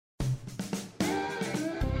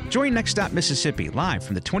Join Next Stop Mississippi live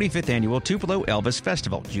from the 25th Annual Tupelo Elvis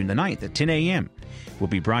Festival, June the 9th at 10 a.m. We'll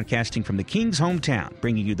be broadcasting from the King's hometown,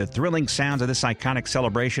 bringing you the thrilling sounds of this iconic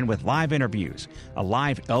celebration with live interviews, a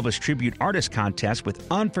live Elvis tribute artist contest with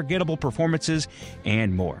unforgettable performances,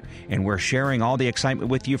 and more. And we're sharing all the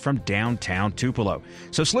excitement with you from downtown Tupelo.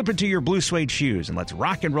 So slip into your blue suede shoes and let's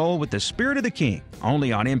rock and roll with the spirit of the King,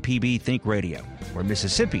 only on MPB Think Radio, where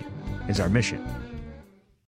Mississippi is our mission.